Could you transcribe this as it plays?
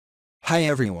Hi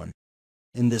everyone.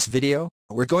 In this video,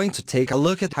 we're going to take a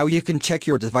look at how you can check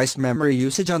your device memory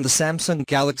usage on the Samsung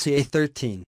Galaxy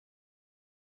A13.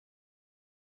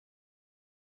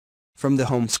 From the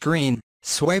home screen,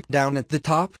 swipe down at the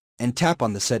top, and tap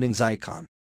on the settings icon.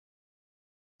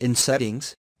 In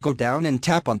settings, go down and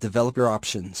tap on developer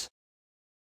options.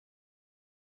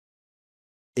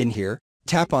 In here,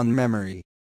 tap on memory.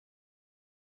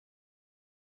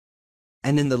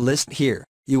 And in the list here,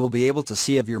 you will be able to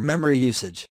see of your memory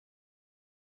usage.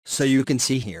 So you can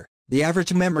see here, the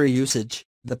average memory usage,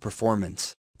 the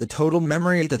performance, the total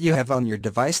memory that you have on your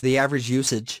device, the average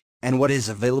usage, and what is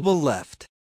available left.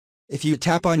 If you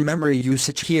tap on memory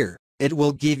usage here, it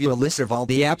will give you a list of all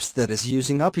the apps that is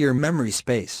using up your memory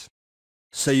space.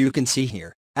 So you can see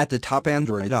here, at the top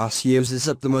Android OS uses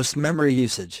up the most memory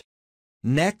usage.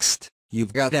 Next,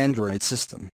 you've got Android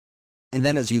system. And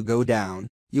then as you go down,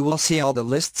 you will see all the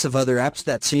lists of other apps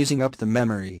that's using up the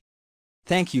memory.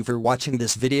 Thank you for watching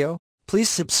this video. Please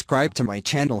subscribe to my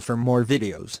channel for more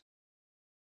videos.